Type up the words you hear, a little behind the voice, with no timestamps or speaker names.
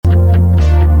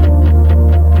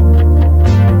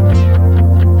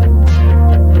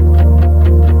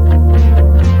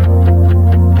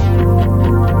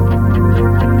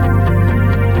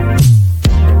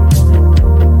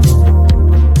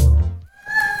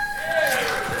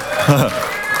You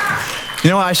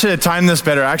know what, I should have timed this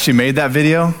better. I actually made that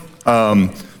video,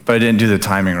 but I didn't do the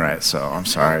timing right, so I'm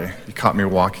sorry. You caught me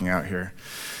walking out here.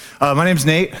 My name's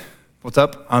Nate. What's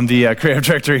up? I'm the creative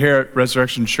director here at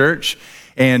Resurrection Church,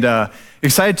 and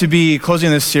excited to be closing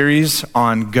this series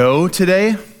on Go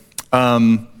today.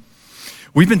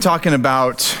 We've been talking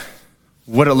about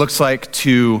what it looks like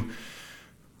to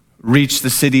reach the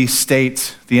city,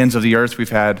 state, the ends of the earth. We've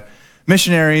had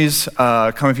missionaries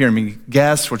come up here and be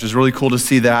guests, which is really cool to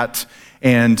see that.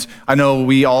 And I know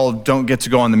we all don't get to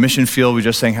go on the mission field. We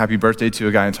just sang happy birthday to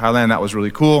a guy in Thailand. That was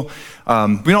really cool.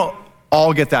 We don't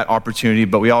all get that opportunity,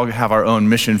 but we all have our own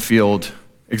mission field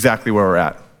exactly where we're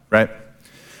at, right?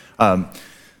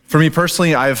 For me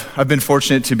personally, I've been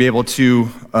fortunate to be able to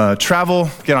travel,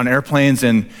 get on airplanes,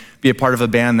 and be a part of a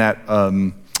band that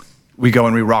we go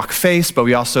and we rock face, but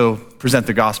we also present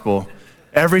the gospel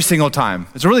every single time.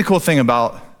 It's a really cool thing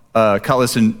about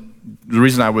Cutlass, and the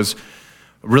reason I was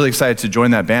really excited to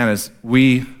join that band is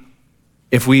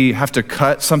if we have to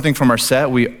cut something from our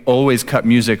set, we always cut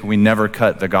music. We never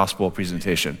cut the gospel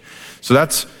presentation. So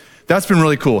that's been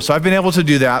really cool. So I've been able to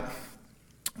do that,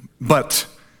 but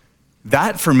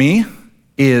that for me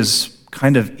is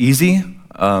kind of easy.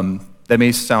 That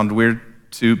may sound weird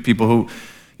to people who,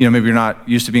 maybe you're not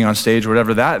used to being on stage or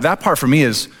whatever. That part for me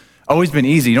has always been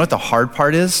easy. You know what the hard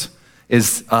part is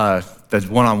the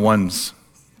one-on-ones,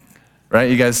 right?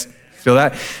 You guys feel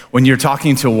that? When you're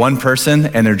talking to one person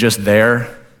and they're just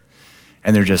there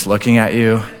and they're just looking at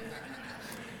you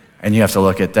and you have to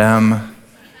look at them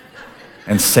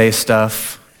and say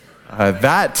stuff.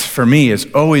 That for me has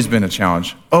always been a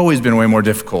challenge, always been way more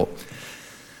difficult.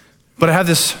 But I have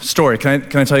this story.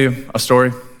 Can I tell you a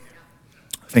story?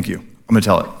 Thank you. I'm gonna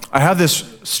tell it. I have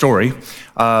this story.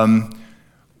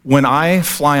 When I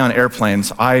fly on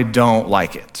airplanes, I don't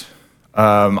like it.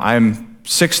 I'm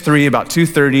 6'3", about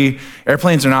 230.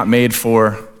 Airplanes are not made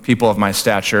for people of my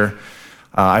stature.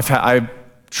 I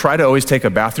try to always take a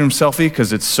bathroom selfie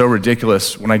because it's so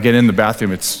ridiculous. When I get in the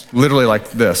bathroom, it's literally like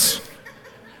this.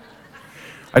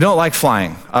 I don't like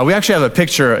flying. We actually have a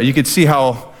picture. You can see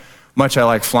how much I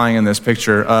like flying in this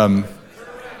picture.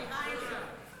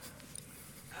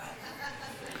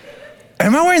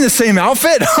 Am I wearing the same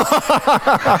outfit?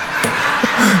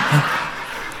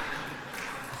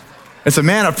 It's a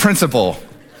man of principle.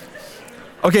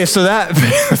 Okay, so that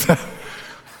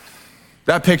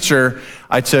picture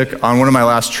I took on one of my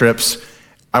last trips,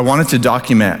 I wanted to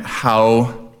document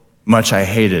how much I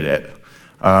hated it.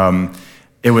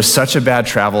 It was such a bad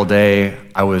travel day.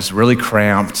 I was really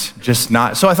cramped,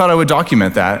 so I thought I would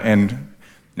document that, and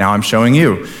now I'm showing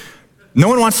you. No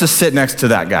one wants to sit next to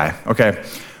that guy, okay?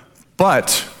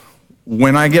 But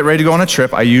when I get ready to go on a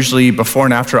trip, I usually, before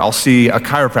and after, I'll see a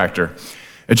chiropractor.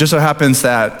 It just so happens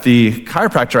that the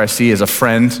chiropractor I see is a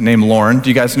friend named Lauren. Do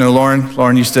you guys know Lauren?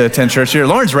 Lauren used to attend church here.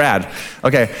 Lauren's rad.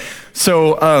 Okay,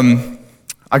 so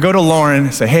I go to Lauren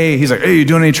and say, hey, he's like, hey, you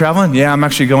doing any traveling? Yeah, I'm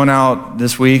actually going out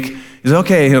this week. He's like,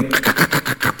 okay, he'll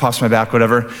pops my back,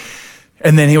 whatever.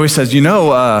 And then he always says, when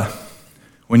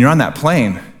you're on that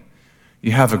plane,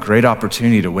 you have a great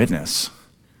opportunity to witness.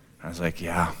 I was like,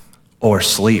 yeah, or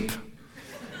sleep.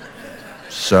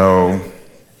 So,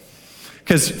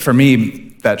 because for me,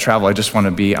 that travel, I just want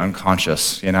to be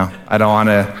unconscious, I don't want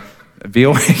to be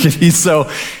awake. So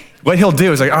what he'll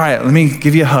do is like, all right, let me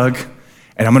give you a hug,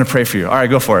 and I'm going to pray for you. All right,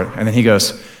 go for it. And then he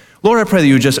goes, Lord, I pray that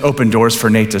you would just open doors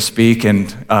for Nate to speak and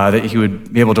that he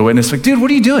would be able to witness. Like, dude, what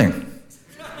are you doing?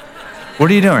 What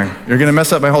are you doing? You're going to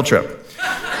mess up my whole trip.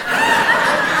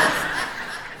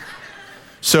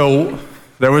 So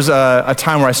there was a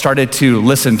time where I started to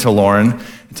listen to Lauren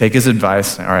and take his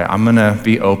advice. All right, I'm going to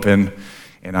be open,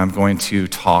 and I'm going to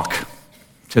talk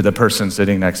to the person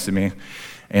sitting next to me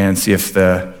and see if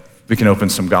we can open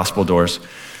some gospel doors.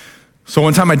 So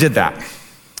one time I did that.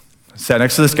 I sat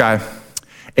next to this guy,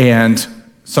 and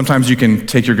sometimes you can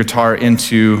take your guitar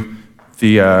into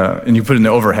and you put it in the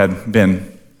overhead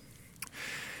bin.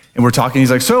 And we're talking, he's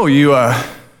like, so you have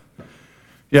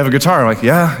a guitar? I'm like,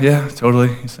 yeah,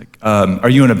 totally. He's like, are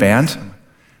you in a band?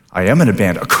 I am in a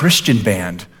band, a Christian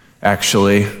band,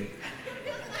 actually.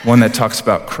 One that talks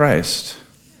about Christ.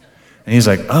 And he's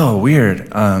like, oh, weird.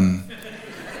 And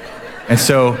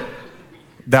so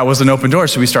that was an open door,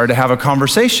 so we started to have a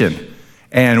conversation.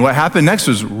 And what happened next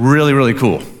was really, really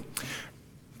cool.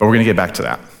 But we're gonna get back to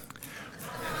that.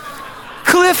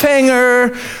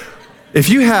 Cliffhanger! If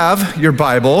you have your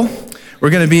Bible, we're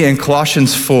gonna be in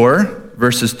Colossians 4,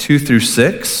 verses 2 through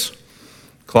 6.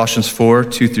 Colossians 4,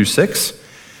 2 through 6.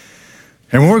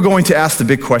 And we're going to ask the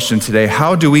big question today,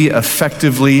 how do we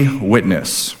effectively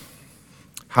witness?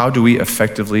 How do we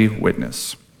effectively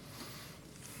witness?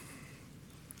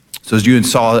 So as you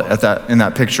saw in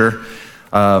that picture,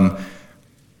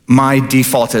 my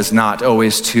default is not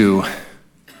always to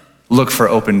look for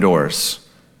open doors.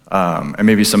 And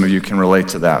maybe some of you can relate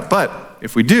to that. But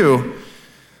if we do,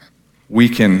 we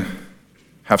can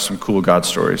have some cool God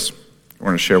stories. We're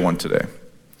going to share one today.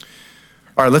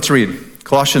 All right, let's read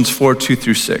Colossians 4, 2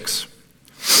 through 6.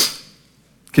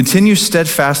 Continue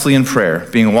steadfastly in prayer,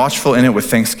 being watchful in it with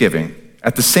thanksgiving.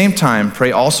 At the same time,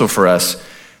 pray also for us,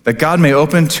 that God may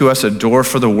open to us a door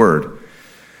for the word,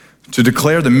 to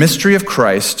declare the mystery of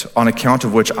Christ, on account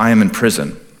of which I am in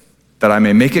prison, that I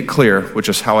may make it clear which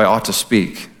is how I ought to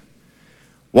speak.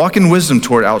 Walk in wisdom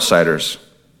toward outsiders,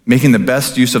 making the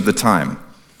best use of the time.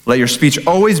 Let your speech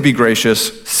always be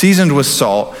gracious, seasoned with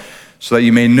salt, so that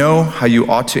you may know how you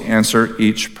ought to answer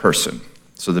each person.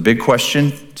 So the big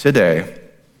question today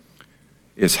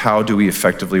is, how do we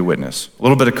effectively witness? A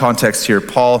little bit of context here.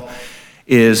 Paul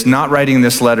is not writing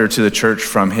this letter to the church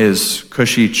from his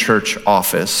cushy church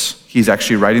office. He's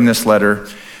actually writing this letter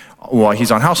while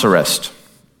he's on house arrest.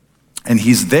 And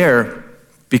he's there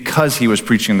because he was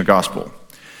preaching the gospel.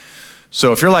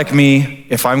 So if you're like me,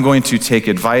 if I'm going to take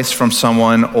advice from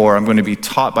someone or I'm going to be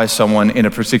taught by someone in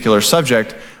a particular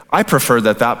subject, I prefer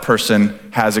that that person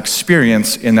has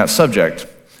experience in that subject.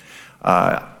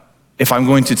 If I'm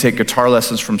going to take guitar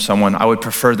lessons from someone, I would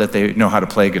prefer that they know how to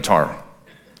play guitar.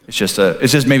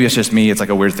 Maybe it's just me, it's like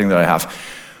a weird thing that I have.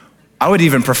 I would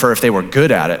even prefer if they were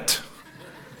good at it,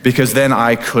 because then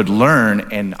I could learn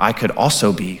and I could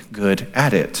also be good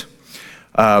at it.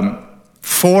 As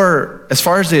far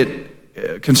as it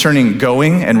concerning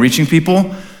going and reaching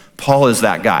people, Paul is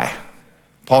that guy.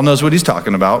 Paul knows what he's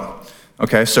talking about.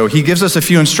 Okay, so he gives us a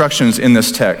few instructions in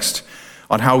this text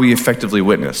on how we effectively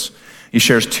witness. He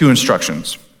shares 2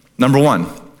 instructions. Number 1,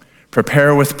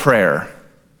 prepare with prayer.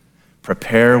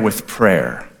 Prepare with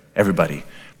prayer. Everybody,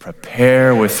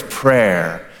 prepare with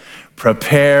prayer.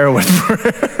 Prepare with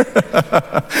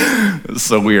prayer. It's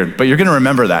so weird, but you're going to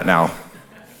remember that now.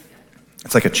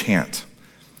 It's like a chant.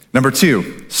 Number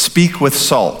 2, speak with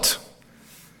salt.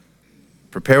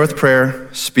 Prepare with prayer,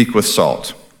 speak with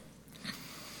salt.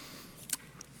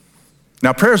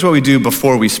 Now, prayer is what we do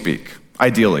before we speak,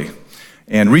 ideally.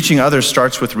 And reaching others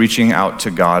starts with reaching out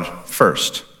to God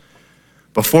first.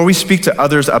 Before we speak to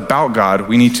others about God,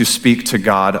 we need to speak to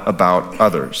God about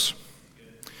others.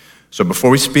 So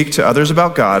before we speak to others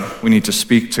about God, we need to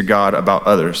speak to God about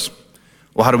others.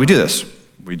 Well, how do we do this?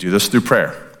 We do this through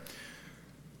prayer.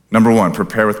 Number 1,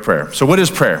 prepare with prayer. So what is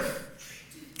prayer?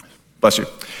 Bless you.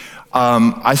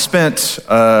 I spent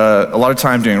a lot of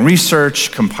time doing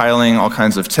research, compiling all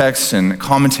kinds of texts and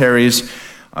commentaries,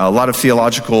 a lot of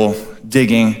theological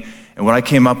digging, and what I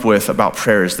came up with about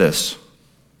prayer is this.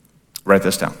 Write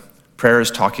this down. Prayer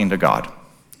is talking to God.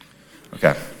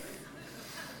 Okay.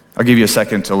 I'll give you a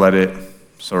second to let it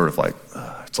sort of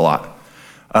it's a lot.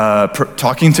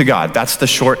 Talking to God, that's the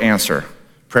short answer.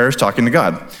 Prayer is talking to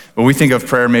God. When we think of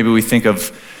prayer, maybe we think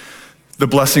of the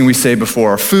blessing we say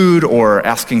before our food or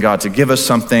asking God to give us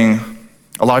something.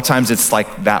 A lot of times it's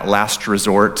like that last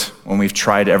resort when we've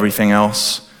tried everything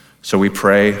else, so we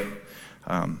pray.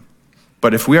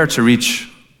 But if we are to reach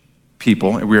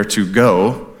people, if we are to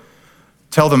go,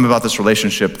 tell them about this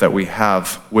relationship that we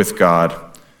have with God,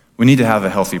 we need to have a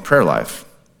healthy prayer life.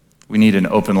 We need an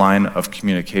open line of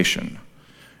communication.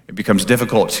 It becomes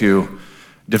difficult to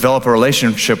develop a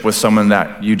relationship with someone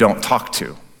that you don't talk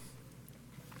to.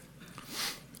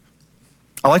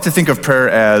 I like to think of prayer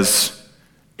as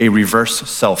a reverse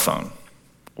cell phone.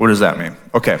 What does that mean?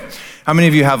 Okay, how many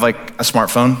of you have a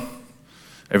smartphone?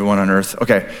 Everyone on earth?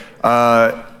 Okay,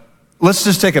 let's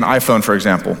just take an iPhone, for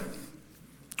example.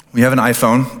 We have an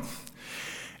iPhone,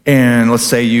 and let's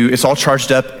say it's all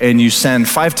charged up, and you send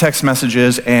 5 text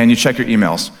messages, and you check your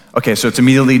emails. Okay, so it's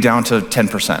immediately down to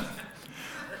 10%.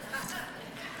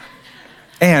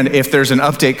 And if there's an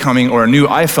update coming or a new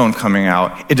iPhone coming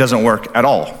out, it doesn't work at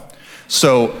all.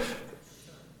 So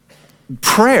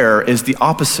prayer is the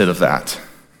opposite of that.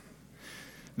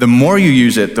 The more you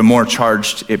use it, the more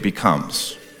charged it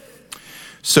becomes.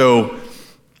 So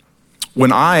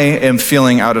when I am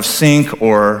feeling out of sync,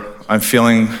 or I'm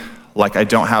feeling like I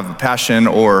don't have the passion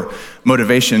or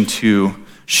motivation to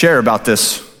share about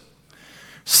this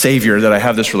Savior that I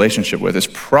have this relationship with, it's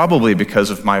probably because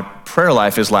of my prayer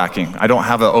life is lacking. I don't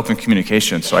have an open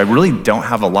communication, so I really don't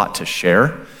have a lot to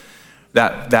share.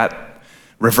 That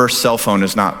reverse cell phone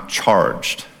is not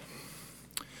charged.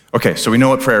 Okay, so we know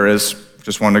what prayer is.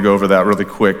 Just wanted to go over that really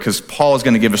quick because Paul is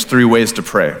going to give us 3 ways to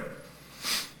pray.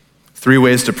 3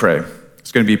 ways to pray.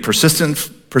 It's going to be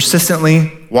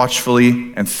persistently,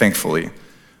 watchfully, and thankfully.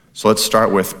 So let's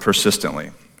start with persistently.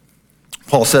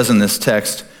 Paul says in this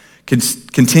text,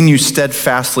 Continue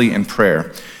steadfastly in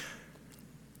prayer.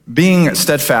 Being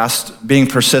steadfast, being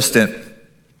persistent,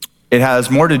 it has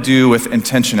more to do with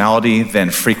intentionality than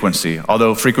frequency.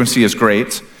 Although frequency is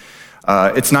great,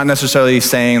 it's not necessarily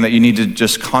saying that you need to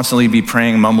just constantly be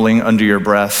praying, mumbling under your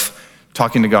breath,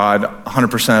 talking to God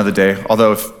 100% of the day.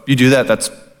 Although if you do that,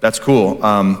 that's cool.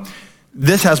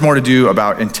 This has more to do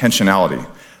about intentionality,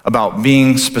 about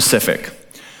being specific.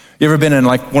 You ever been in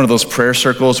like one of those prayer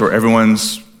circles where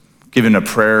everyone's given a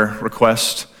prayer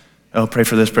request? Oh, pray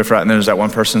for this, pray for that. And then there's that one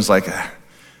person's like,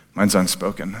 mine's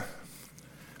unspoken.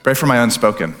 Pray for my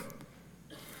unspoken.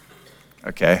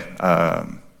 Okay, how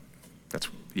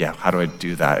do I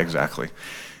do that exactly?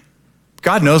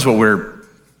 God knows what we're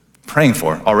praying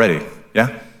for already,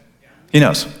 yeah? He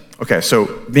knows. Okay,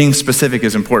 so being specific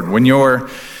is important. When you're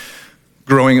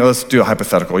growing, let's do a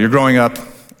hypothetical. You're growing up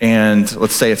and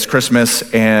let's say it's Christmas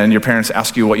and your parents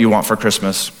ask you what you want for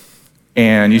Christmas.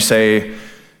 And you say,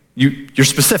 you're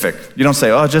specific. You don't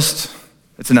say,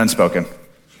 it's an unspoken.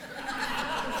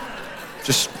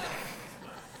 Just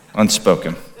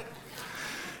unspoken.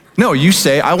 No, you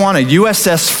say, I want a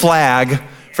USS flag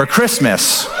for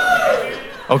Christmas.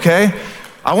 Okay?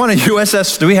 I want a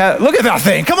USS, look at that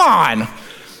thing, come on.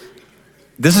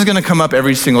 This is gonna come up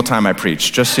every single time I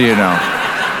preach, just so you know.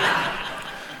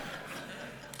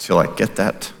 Till I get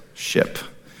that ship.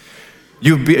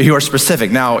 You are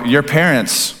specific. Now, your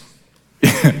parents,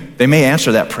 they may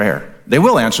answer that prayer. They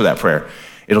will answer that prayer.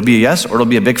 It'll be a yes or it'll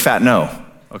be a big fat no,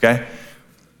 okay?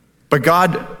 But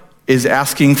God is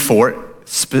asking for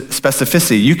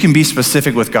specificity. You can be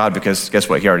specific with God because guess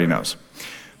what? He already knows.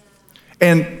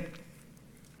 And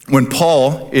when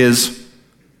Paul is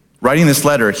writing this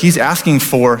letter, he's asking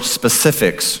for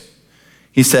specifics.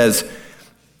 He says,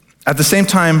 at the same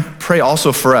time, pray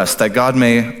also for us that God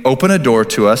may open a door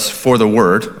to us for the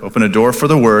word,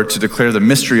 to declare the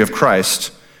mystery of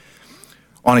Christ,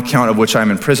 on account of which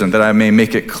I'm in prison, that I may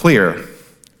make it clear,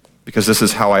 because this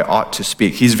is how I ought to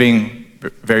speak. He's being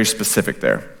very specific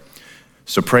there.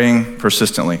 So praying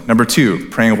persistently. Number 2,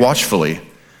 praying watchfully,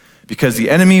 because the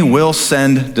enemy will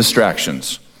send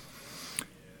distractions.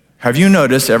 Have you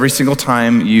noticed every single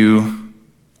time you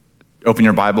open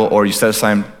your Bible or you set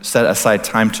aside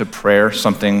time to prayer,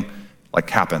 something like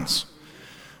happens?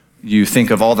 You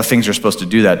think of all the things you're supposed to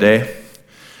do that day.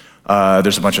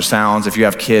 There's a bunch of sounds. If you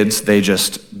have kids, they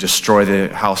just destroy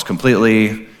the house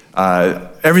completely.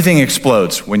 Everything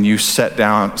explodes when you sit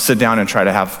down and try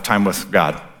to have time with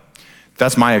God.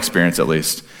 That's my experience, at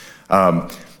least.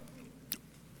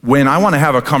 When I want to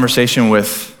have a conversation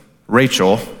with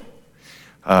Rachel,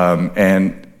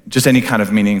 and just any kind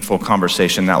of meaningful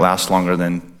conversation that lasts longer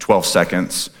than 12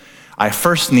 seconds, I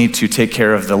first need to take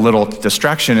care of the little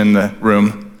distraction in the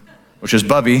room, which is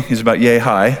Bubby. He's about yay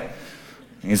high.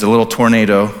 He's a little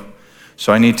tornado.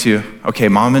 So I need to, okay,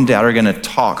 mom and dad are gonna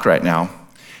talk right now.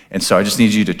 And so I just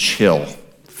need you to chill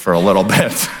for a little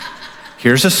bit.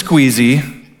 Here's a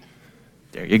squeezy.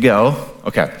 There you go.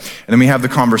 Okay, and then we have the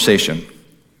conversation.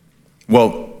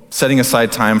 Well, setting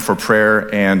aside time for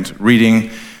prayer and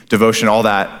reading, devotion, all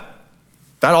that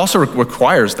also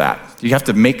requires that. You have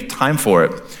to make time for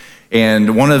it.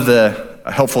 And one of the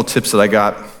helpful tips that I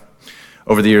got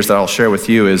over the years that I'll share with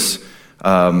you is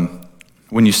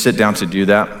when you sit down to do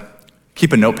that,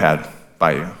 keep a notepad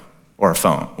by you or a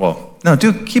phone. Well, no,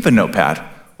 keep a notepad.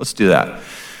 Let's do that.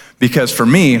 Because for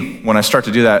me, when I start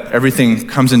to do that, everything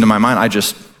comes into my mind. I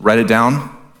just write it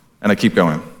down and I keep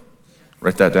going.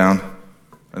 Write that down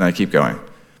and then I keep going.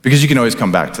 Because you can always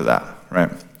come back to that,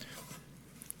 right?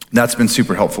 That's been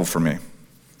super helpful for me.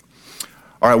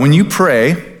 All right, when you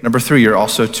pray, number 3, you're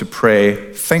also to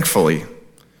pray thankfully.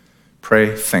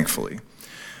 Pray thankfully.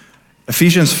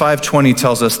 Ephesians 5:20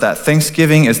 tells us that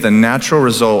thanksgiving is the natural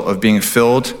result of being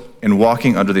filled and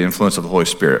walking under the influence of the Holy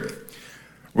Spirit.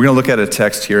 We're going to look at a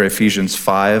text here, Ephesians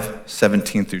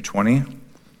 5:17 through 20.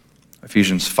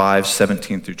 Ephesians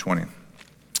 5:17 through 20.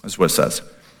 This is what it says.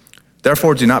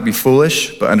 Therefore, do not be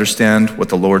foolish, but understand what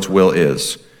the Lord's will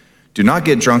is. Do not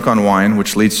get drunk on wine,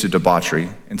 which leads to debauchery.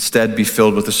 Instead, be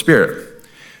filled with the Spirit,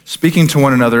 speaking to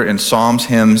one another in psalms,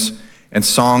 hymns, and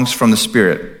songs from the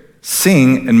Spirit.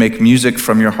 Sing and make music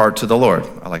from your heart to the Lord.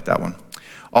 I like that one.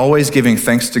 Always giving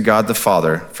thanks to God the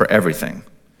Father for everything,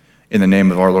 in the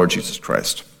name of our Lord Jesus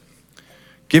Christ.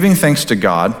 Giving thanks to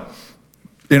God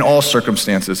in all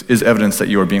circumstances is evidence that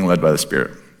you are being led by the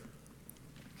Spirit.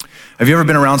 Have you ever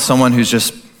been around someone who's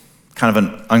just kind of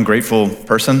an ungrateful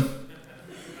person?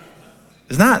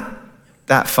 It's not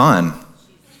that fun.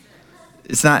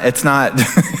 It's not,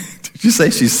 did you say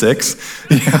she's 6?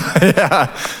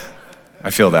 Yeah. I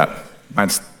feel that.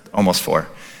 Mine's almost 4.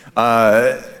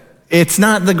 it's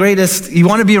not the greatest. You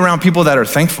want to be around people that are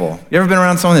thankful. You ever been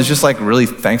around someone that's just like really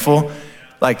thankful?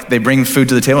 Like they bring food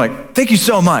to the table, like, thank you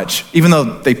so much. Even though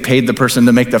they paid the person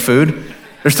to make the food,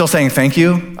 they're still saying thank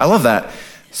you. I love that.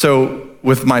 So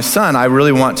with my son, I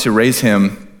really want to raise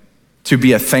him to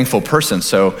be a thankful person.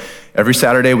 So every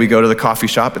Saturday we go to the coffee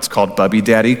shop. It's called Bubby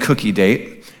Daddy Cookie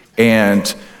Date.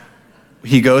 And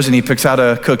he goes and he picks out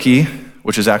a cookie,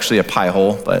 which is actually a pie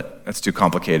hole, but that's too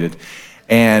complicated.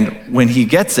 And when he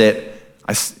gets it,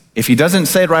 if he doesn't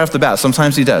say it right off the bat,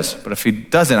 sometimes he does, but if he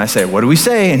doesn't, I say, what do we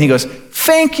say? And he goes,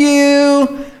 thank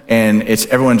you. And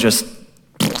everyone just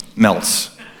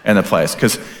melts in the place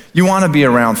because you want to be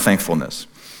around thankfulness.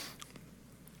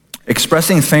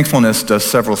 Expressing thankfulness does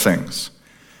several things.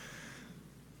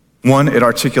 1, it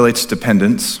articulates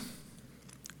dependence.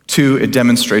 2, it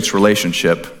demonstrates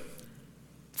relationship.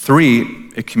 3,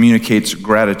 it communicates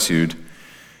gratitude.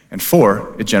 And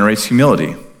 4, it generates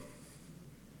humility.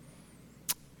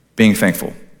 Being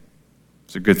thankful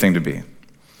is a good thing to be.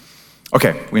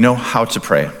 Okay, we know how to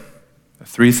pray.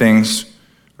 3 things,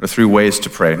 or 3 ways to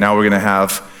pray. Now we're going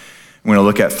to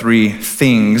look at 3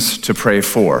 things to pray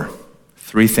for.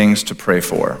 3 things to pray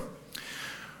for.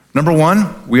 Number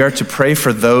 1, we are to pray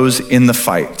for those in the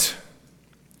fight.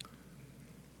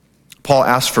 Paul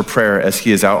asked for prayer as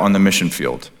he is out on the mission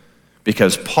field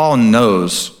because Paul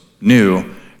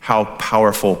knew how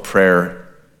powerful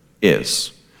prayer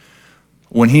is.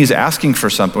 When he's asking for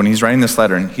something, when he's writing this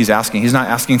letter, and he's not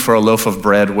asking for a loaf of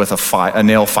bread with a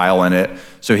nail file in it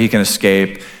so he can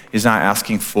escape. He's not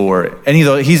asking for any of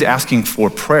those. He's asking for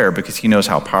prayer because he knows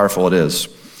how powerful it is.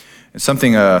 And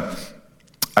something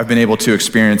I've been able to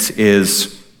experience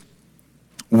is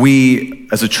we,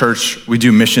 as a church, we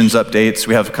do missions updates.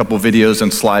 We have a couple videos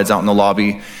and slides out in the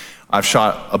lobby. I've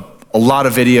shot a lot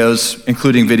of videos,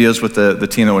 including videos with the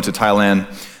team that went to Thailand.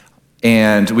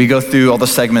 And we go through all the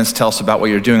segments, tell us about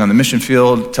what you're doing on the mission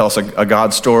field, tell us a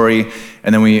God story,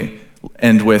 and then we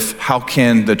end with how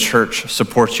can the church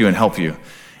support you and help you.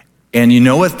 And you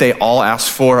know what they all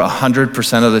ask for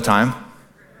 100% of the time?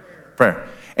 Prayer.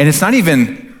 And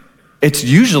it's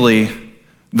usually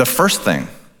the first thing.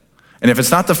 And if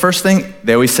it's not the first thing,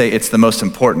 they always say it's the most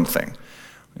important thing.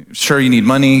 Sure, you need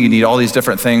money, you need all these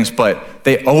different things, but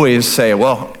they always say,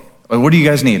 well, what do you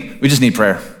guys need? We just need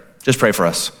prayer. Just pray for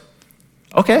us.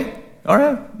 Okay, all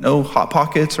right. No hot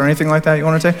pockets or anything like that you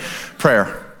want to say?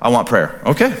 Prayer. I want prayer.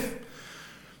 Okay.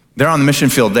 They're on the mission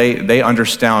field. They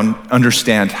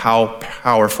understand how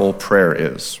powerful prayer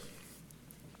is.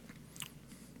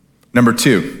 Number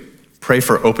 2, pray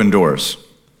for open doors.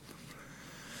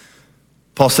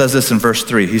 Paul says this in verse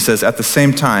 3. He says, at the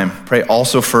same time, pray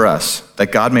also for us,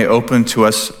 that God may open to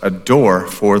us a door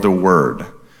for the word,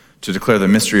 to declare the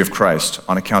mystery of Christ,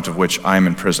 on account of which I am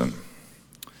in prison.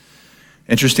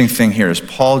 Interesting thing here is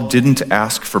Paul didn't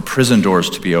ask for prison doors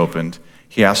to be opened.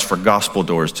 He asked for gospel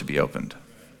doors to be opened.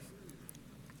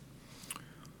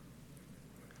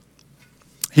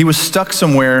 He was stuck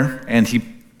somewhere, and he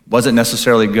wasn't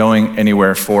necessarily going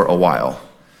anywhere for a while.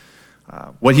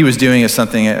 What he was doing is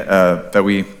something that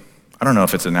I don't know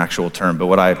if it's an actual term, but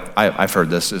what I've heard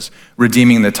this is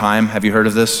redeeming the time. Have you heard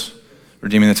of this?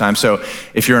 Redeeming the time. So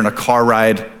if you're in a car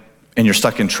ride and you're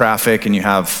stuck in traffic and you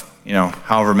have,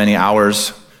 however many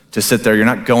hours to sit there, you're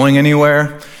not going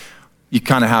anywhere, you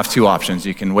kind of have 2 options.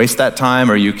 You can waste that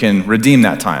time or you can redeem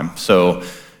that time. So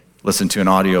listen to an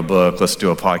audiobook, listen to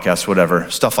a podcast, whatever,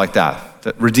 stuff like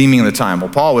that. Redeeming the time. Well,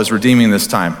 Paul was redeeming this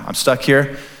time. I'm stuck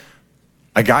here.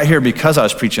 I got here because I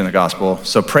was preaching the gospel,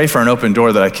 so pray for an open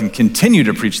door that I can continue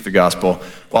to preach the gospel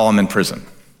while I'm in prison.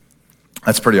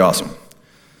 That's pretty awesome.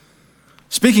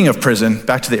 Speaking of prison,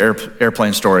 back to the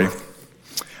airplane story.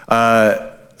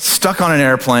 Stuck on an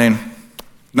airplane,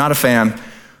 not a fan,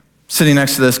 sitting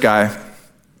next to this guy.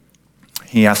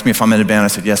 He asked me if I'm in a band. I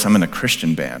said, yes, I'm in a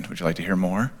Christian band. Would you like to hear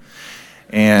more?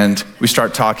 And we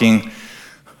start talking.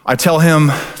 I tell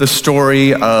him the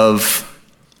story of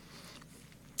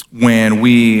when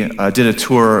we did a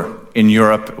tour in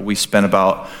Europe. We spent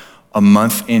about a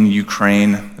month in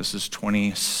Ukraine. This is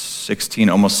 2016,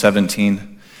 almost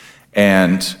 17.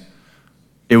 And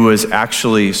it was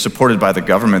actually supported by the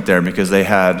government there because they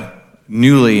had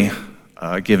newly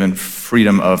given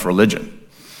freedom of religion.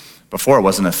 Before it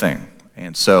wasn't a thing.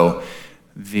 And so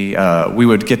we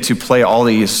would get to play all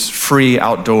these free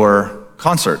outdoor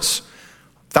concerts,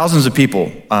 thousands of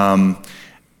people.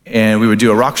 And we would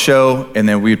do a rock show, and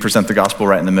then we'd present the gospel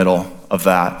right in the middle of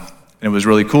that. And it was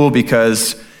really cool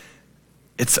because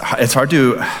it's hard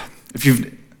to, if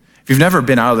you've never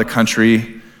been out of the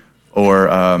country or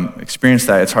experienced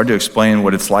that, it's hard to explain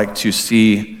what it's like to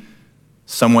see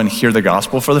someone hear the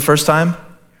gospel for the first time.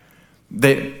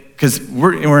 because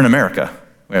we're in America.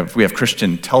 We have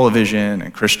Christian television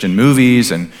and Christian movies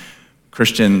and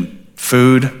Christian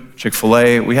food,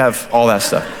 Chick-fil-A. We have all that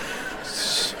stuff.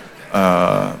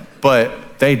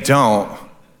 But they don't.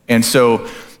 And so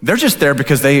they're just there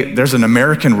because there's an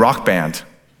American rock band.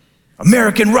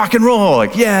 American rock and roll,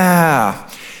 like, yeah.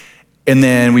 And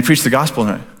then we preach the gospel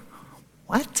and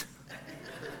what?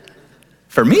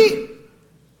 For me?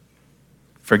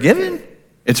 Forgiven?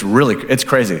 It's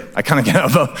crazy. I kind of get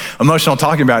emotional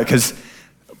talking about it because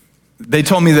they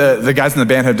told me the guys in the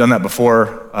band had done that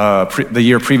before the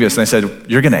year previous, and they said,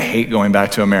 you're going to hate going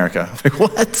back to America. I'm like,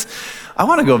 what? I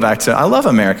want to go back I love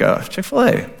America,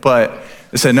 Chick-fil-A. But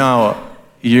they said, no,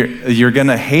 you're going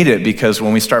to hate it because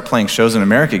when we start playing shows in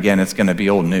America again, it's going to be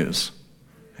old news.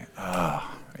 Oh,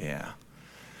 yeah.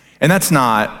 And that's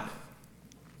nothing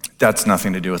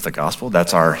to do with the gospel.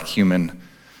 That's our human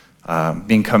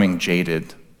becoming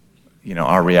jaded,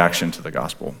 our reaction to the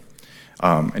gospel.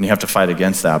 And you have to fight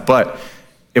against that. But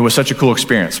it was such a cool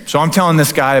experience. So I'm telling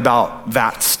this guy about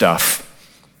that stuff.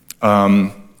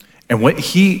 And what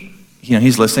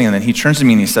he's listening, and then he turns to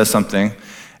me and he says something,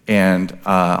 and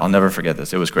I'll never forget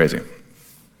this. It was crazy.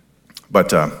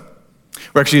 But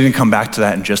we're actually going to come back to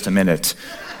that in just a minute.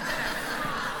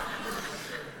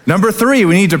 Number 3,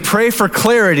 we need to pray for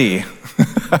clarity.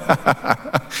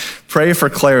 Pray for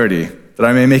clarity, that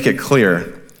I may make it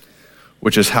clear,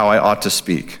 which is how I ought to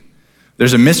speak.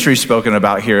 There's a mystery spoken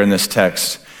about here in this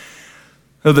text.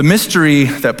 So the mystery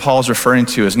that Paul's referring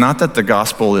to is not that the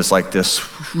gospel is like this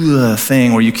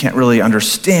thing where you can't really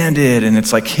understand it and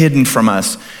it's like hidden from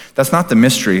us. That's not the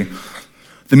mystery.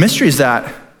 The mystery is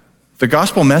that the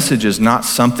gospel message is not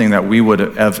something that we would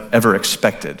have ever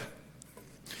expected.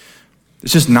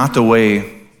 It's just not the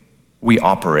way we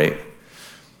operate.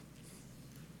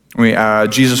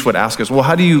 Jesus would ask us, well,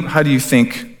 how do you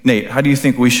think, Nate, how do you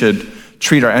think we should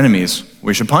treat our enemies?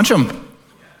 We should punch them.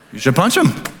 You should punch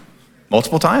them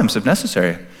multiple times if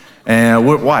necessary. And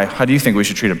why? How do you think we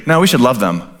should treat them? No, we should love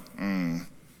them.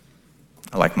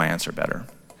 I like my answer better.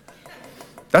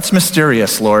 That's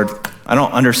mysterious, Lord. I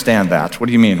don't understand that. What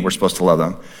do you mean we're supposed to love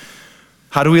them?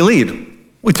 How do we lead?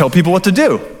 We tell people what to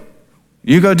do.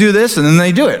 You go do this, and then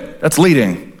they do it. That's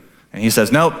leading. And he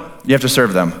says, nope, you have to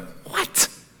serve them. What?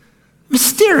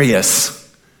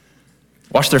 Mysterious.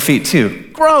 Wash their feet too.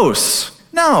 Gross.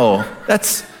 No,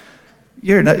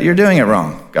 you're doing it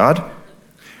wrong, God.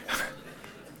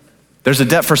 There's a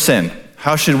debt for sin.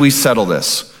 How should we settle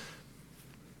this?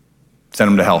 Send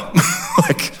them to hell.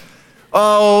 Like,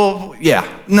 oh, yeah.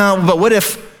 No, but what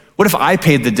if I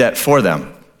paid the debt for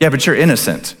them? Yeah, but you're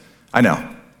innocent. I know.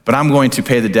 But I'm going to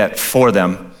pay the debt for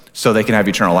them so they can have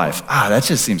eternal life. That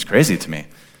just seems crazy to me.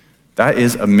 That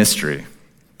is a mystery.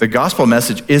 The gospel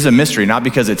message is a mystery, not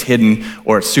because it's hidden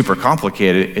or it's super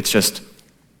complicated. It's just,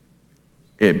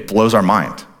 it blows our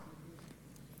mind.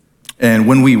 And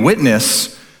when we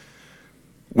witness,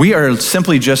 we are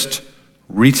simply just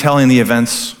retelling the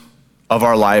events of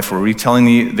our life. We're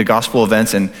retelling the gospel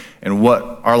events and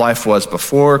what our life was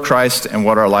before Christ and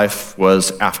what our life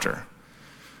was after.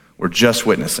 We're just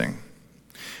witnessing.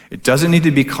 It doesn't need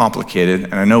to be complicated,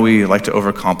 and I know we like to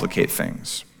overcomplicate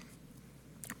things.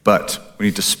 But we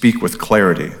need to speak with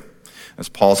clarity, as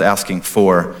Paul's asking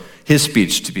for his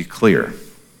speech to be clear.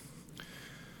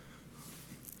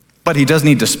 But he does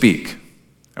need to speak,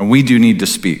 and we do need to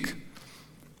speak.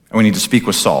 And we need to speak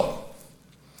with salt.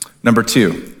 Number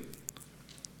 2.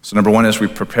 So number 1 is we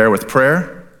prepare with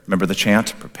prayer. Remember the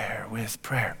chant, prepare with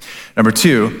prayer. Number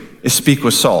 2 is speak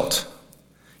with salt.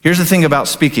 Here's the thing about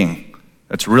speaking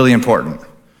that's really important.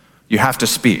 You have to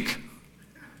speak.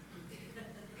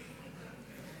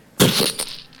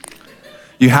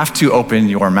 You have to open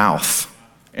your mouth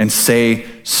and say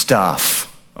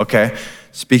stuff, okay?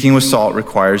 Speaking with salt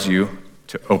requires you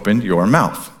to open your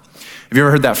mouth. Have you ever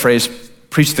heard that phrase,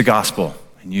 preach the gospel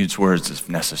and use words if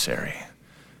necessary?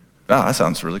 Oh, that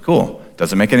sounds really cool.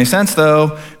 Doesn't make any sense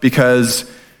though, because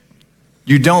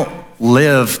you don't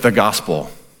live the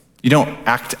gospel. You don't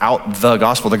act out the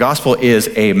gospel. The gospel is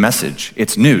a message.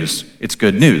 It's news. It's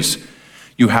good news.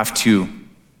 You have to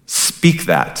speak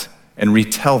that and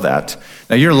retell that.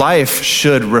 Now, your life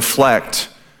should reflect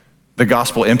the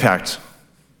gospel impact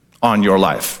on your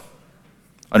life.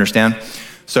 Understand?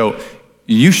 So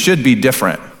you should be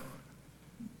different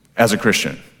as a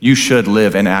Christian. You should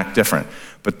live and act different.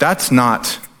 But that's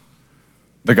not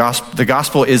the gospel. The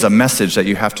gospel is a message that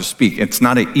you have to speak. It's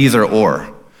not an either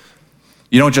or.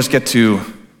 You don't just get to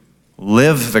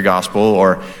live the gospel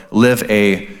or live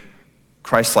a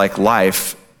Christ-like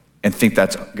life and think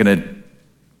that's going to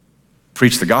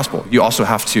preach the gospel. You also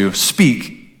have to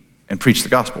speak and preach the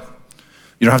gospel.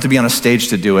 You don't have to be on a stage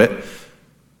to do it.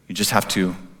 You just have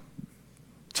to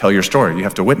tell your story. You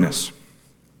have to witness.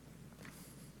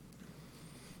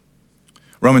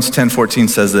 Romans 10:14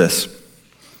 says this,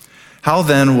 How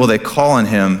then will they call on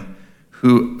him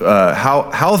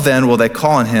how then will they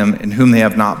call on him in whom they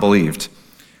have not believed?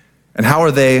 And how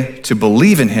are they to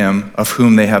believe in him of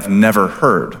whom they have never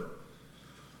heard?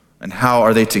 And how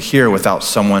are they to hear without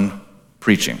someone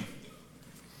preaching?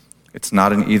 It's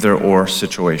not an either-or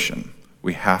situation.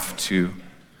 We have to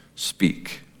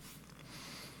speak.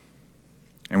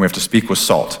 And we have to speak with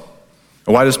salt.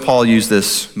 Why does Paul use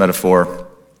this metaphor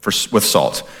with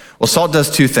salt? Well, salt does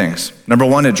two things. Number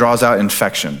one, it draws out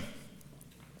infection.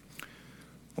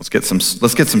 Let's get some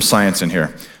science in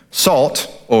here.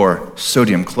 Salt, or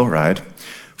sodium chloride,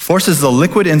 forces the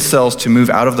liquid in cells to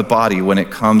move out of the body when it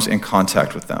comes in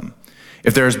contact with them.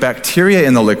 If there is bacteria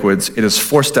in the liquids, it is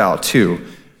forced out too,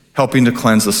 helping to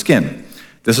cleanse the skin.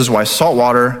 This is why salt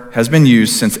water has been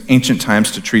used since ancient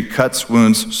times to treat cuts,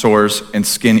 wounds, sores, and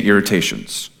skin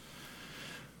irritations.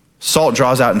 Salt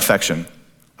draws out infection.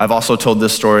 I've also told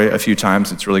this story a few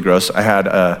times. It's really gross. I had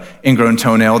an ingrown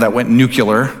toenail that went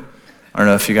nuclear. I don't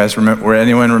know if you guys remember,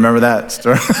 anyone remember that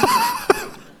story?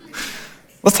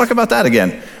 Let's talk about that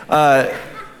again.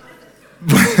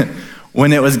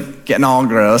 When it was getting all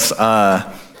gross,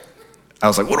 I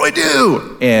was like, what do I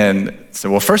do? And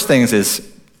so, well, first things is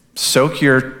soak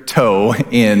your toe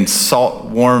in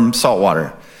warm salt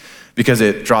water because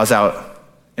it draws out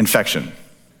infection.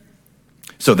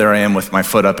 So there I am with my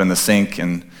foot up in the sink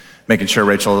and making sure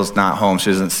Rachel is not home.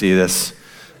 She doesn't see this.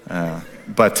 Yeah,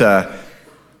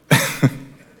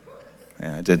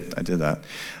 I did that.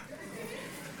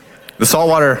 The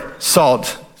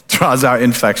salt draws out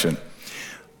infection.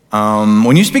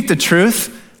 When you speak the truth,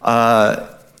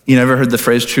 you ever heard the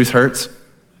phrase truth hurts?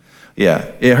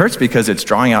 Yeah, it hurts because it's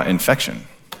drawing out infection.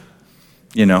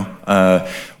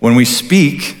 When we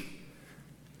speak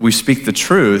the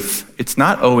truth, it's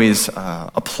not always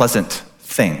a pleasant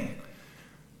thing.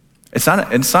 It's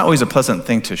not always a pleasant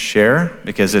thing to share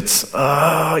because it's,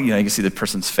 you can see the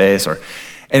person's face,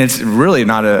 and it's really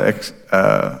not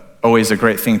always a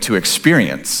great thing to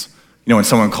experience. When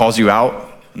someone calls you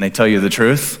out and they tell you the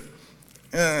truth,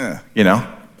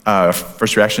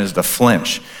 first reaction is to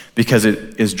flinch because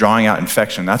it is drawing out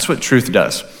infection. That's what truth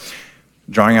does.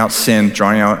 Drawing out sin,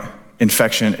 drawing out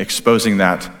infection, exposing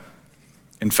that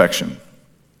infection.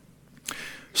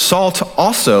 Salt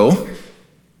also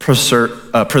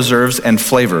preserves and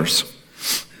flavors.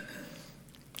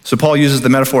 So Paul uses the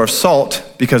metaphor of salt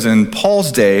because in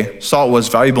Paul's day, salt was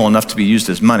valuable enough to be used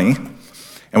as money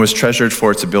and was treasured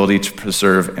for its ability to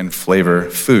preserve and flavor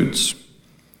foods.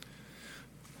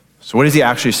 So what is he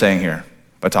actually saying here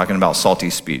by talking about salty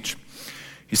speech?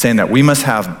 He's saying that we must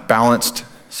have balanced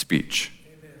speech,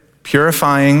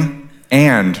 purifying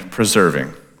and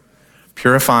preserving.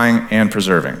 Purifying and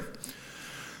preserving.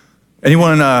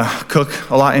 Anyone cook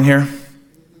a lot in here?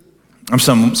 I'm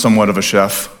somewhat of a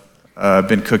chef. I've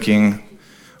been cooking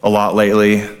a lot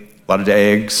lately. A lot of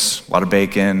eggs, a lot of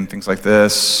bacon, things like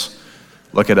this.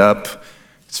 Look it up.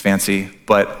 It's fancy.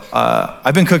 But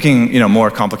I've been cooking, more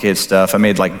complicated stuff. I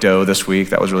made dough this week.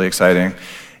 That was really exciting.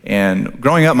 And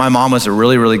growing up, my mom was a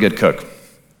really, really good cook.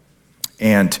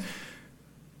 And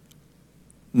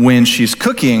when she's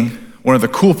cooking, one of the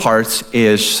cool parts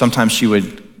is sometimes she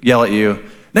would yell at you,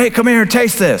 Nate, come here and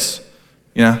taste this.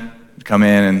 Come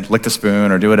in and lick the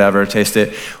spoon or do whatever, taste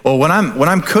it. Well, when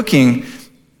I'm cooking,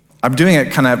 I'm doing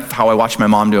it kind of how I watched my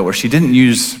mom do it, where she didn't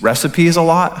use recipes a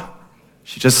lot.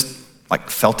 She just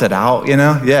felt it out,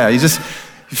 Yeah, you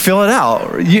feel it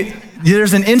out.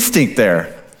 There's an instinct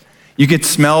there. You could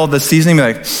smell the seasoning, be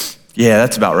like, yeah,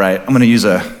 that's about right. I'm gonna use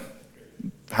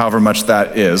however much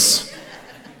that is.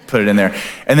 Put it in there.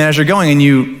 And then as you're going and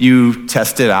you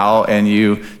test it out and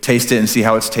you taste it and see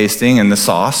how it's tasting and the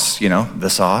sauce,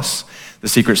 the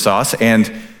secret sauce, and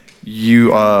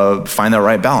you find that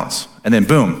right balance. And then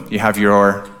boom, you have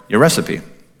your recipe.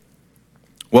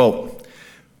 Well,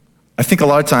 I think a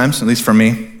lot of times, at least for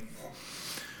me,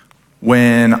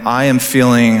 when I am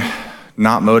feeling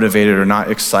not motivated or not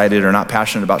excited or not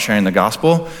passionate about sharing the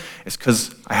gospel, it's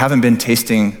because I haven't been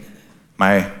tasting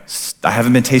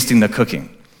the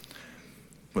cooking.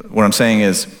 What I'm saying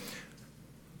is,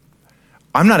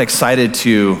 I'm not excited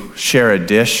to share a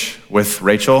dish with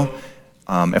Rachel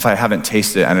if I haven't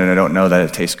tasted it and I don't know that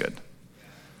it tastes good.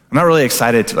 I'm not really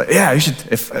excited to you should,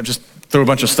 if I just throw a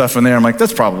bunch of stuff in there, I'm like,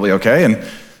 that's probably okay, and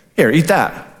here, eat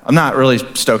that. I'm not really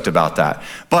stoked about that.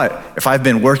 But if I've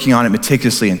been working on it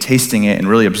meticulously and tasting it and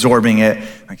really absorbing it,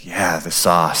 yeah, the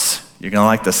sauce. You're gonna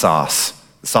like the sauce.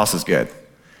 The sauce is good.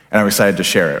 And I'm excited to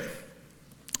share it.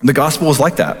 The gospel is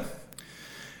like that.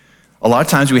 A lot of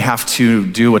times we have to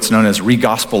do what's known as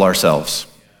re-gospel ourselves.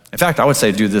 In fact, I would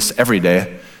say do this every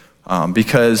day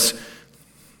because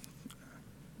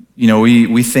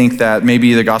we think that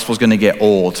maybe the gospel is going to get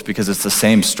old because it's the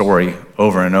same story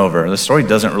over and over. The story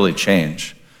doesn't really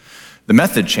change. The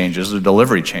method changes, the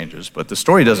delivery changes, but the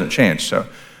story doesn't change.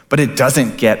 But it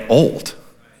doesn't get old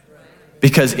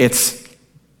because it's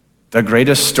the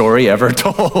greatest story ever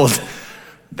told.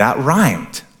 That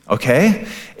rhymed, okay?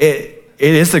 It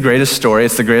is the greatest story.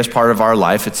 It's the greatest part of our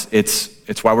life.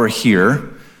 It's why we're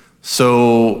here.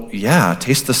 So yeah,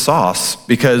 taste the sauce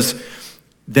because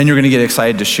then you're going to get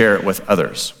excited to share it with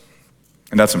others.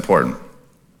 And that's important.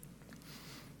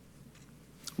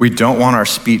 We don't want our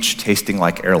speech tasting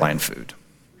like airline food.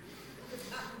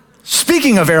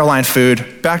 Speaking of airline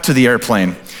food, back to the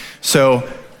airplane. So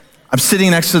I'm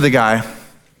sitting next to the guy.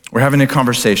 We're having a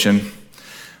conversation.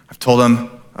 I've told him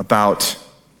about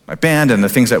my band and the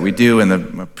things that we do and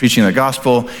the preaching of the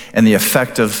gospel and the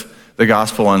effect of the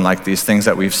gospel and like these things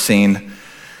that we've seen.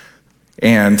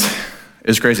 And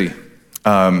it's crazy.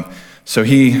 So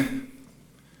he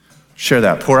shared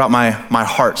that, pour out my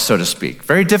heart, so to speak.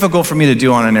 Very difficult for me to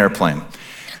do on an airplane.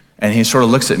 And he sort of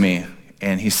looks at me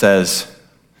and he says,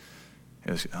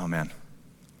 oh man.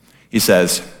 He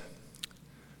says,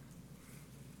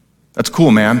 "That's cool,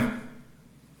 man."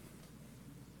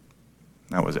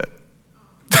 That was it.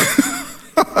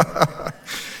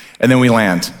 And then we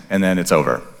land, and then it's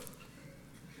over.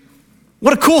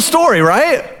 What a cool story,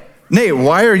 right? Nate,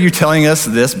 why are you telling us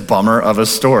this bummer of a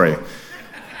story?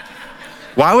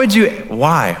 Why would you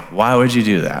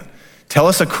do that? Tell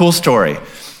us a cool story.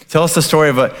 Tell us the story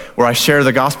of where I share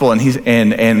the gospel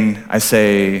and I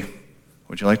say,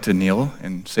 "Would you like to kneel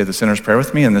and say the sinner's prayer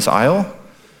with me in this aisle?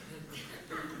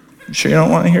 You sure you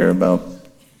don't want to hear about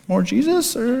more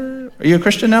Jesus? Or are you a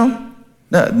Christian now?"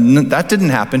 No, that didn't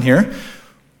happen here.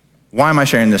 Why am I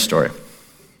sharing this story?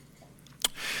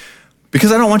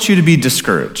 Because I don't want you to be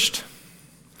discouraged.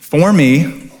 For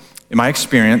me, in my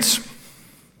experience,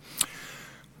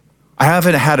 I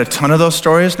haven't had a ton of those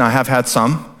stories. Now I have had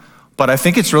some, but I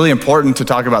think it's really important to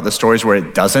talk about the stories where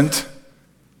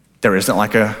there isn't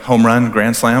like a home run,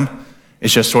 grand slam.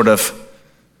 It's just sort of,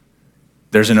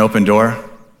 there's an open door.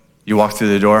 You walk through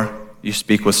the door, you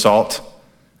speak with salt,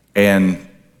 and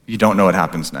you don't know what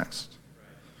happens next.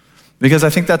 Because I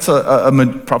think that's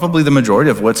probably the majority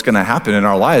of what's going to happen in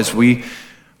our lives. We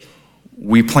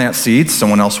plant seeds,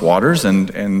 someone else waters,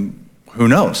 and who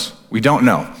knows? We don't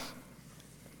know.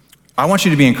 I want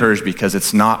you to be encouraged because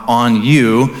it's not on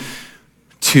you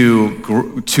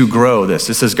to grow this.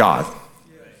 This is God.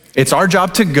 It's our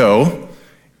job to go.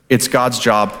 It's God's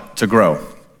job to grow.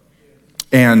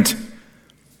 And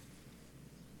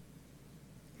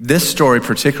this story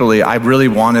particularly, I really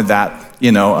wanted that,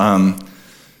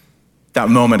 that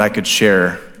moment I could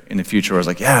share in the future where I was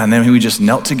like, yeah, and then we just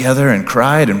knelt together and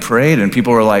cried and prayed, and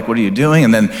people were like, "What are you doing?"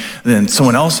 And then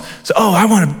someone else said, "Oh, I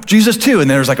want Jesus too." And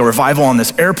there was like a revival on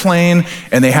this airplane,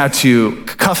 and they had to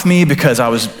cuff me because I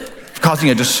was causing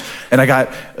and I got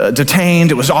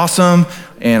detained. It was awesome,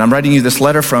 and I'm writing you this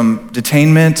letter from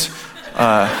detainment.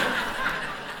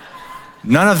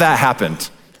 None of that happened.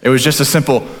 It was just a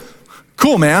simple,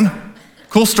 "Cool, man,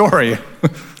 cool story."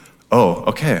 Oh,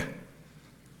 okay.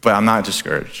 But I'm not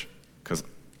discouraged because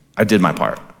I did my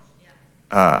part.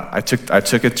 I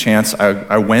took a chance.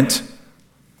 I went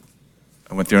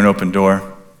through an open door,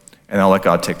 and I'll let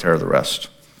God take care of the rest.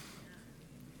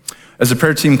 As the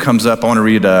prayer team comes up, I want to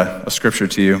read a scripture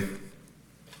to you.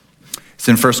 It's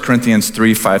in 1 Corinthians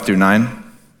 3, 5 through 9.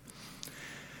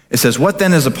 It says, "What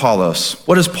then is Apollos?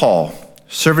 What is Paul?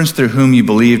 Servants through whom you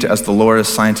believed as the Lord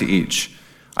assigned to each.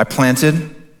 I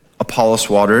planted, Apollos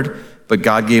watered, but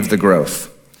God gave the growth.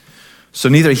 So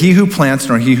neither he who plants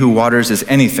nor he who waters is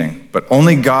anything, but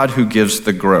only God who gives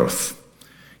the growth.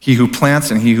 He who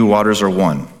plants and he who waters are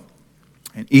one,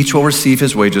 and each will receive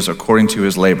his wages according to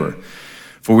his labor.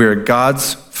 For we are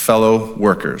God's fellow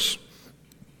workers.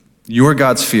 You are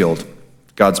God's field,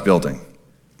 God's building.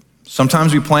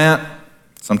 Sometimes we plant,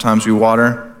 sometimes we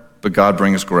water, but God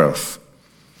brings growth."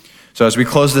 So as we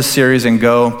close this series and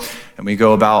we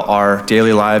go about our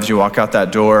daily lives, you walk out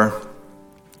that door,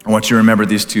 I want you to remember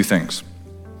these two things.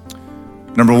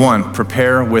 Number one,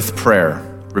 prepare with prayer.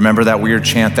 Remember that weird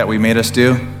chant that we made us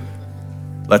do?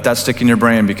 Let that stick in your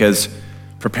brain because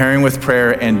preparing with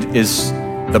prayer is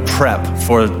the prep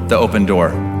for the open door.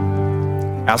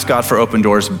 Ask God for open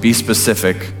doors, be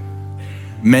specific.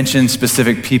 Mention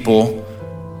specific people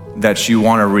that you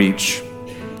want to reach.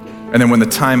 And then when the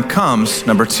time comes,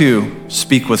 number two,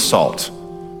 speak with salt.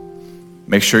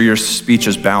 Make sure your speech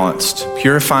is balanced,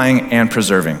 purifying and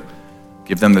preserving.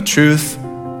 Give them the truth,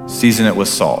 season it with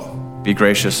salt. Be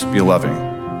gracious, be loving.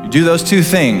 You do those two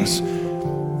things,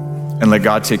 and let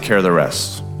God take care of the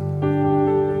rest.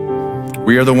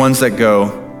 We are the ones that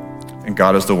go, and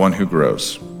God is the one who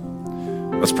grows.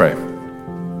 Let's pray.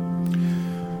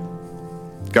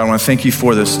 God, I want to thank you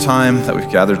for this time that we've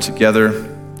gathered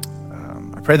together.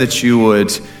 I pray that you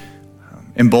would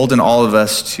embolden all of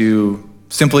us to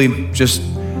simply just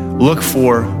look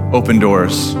for open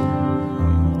doors,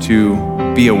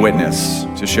 to be a witness,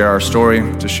 to share our story,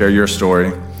 to share your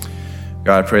story.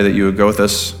 God, I pray that you would go with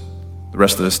us the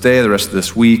rest of this day, the rest of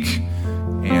this week,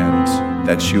 and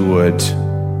that you would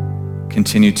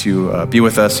continue to be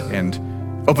with us and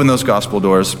open those gospel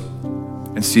doors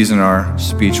and season our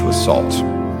speech with salt.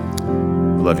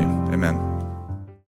 We love you. Amen.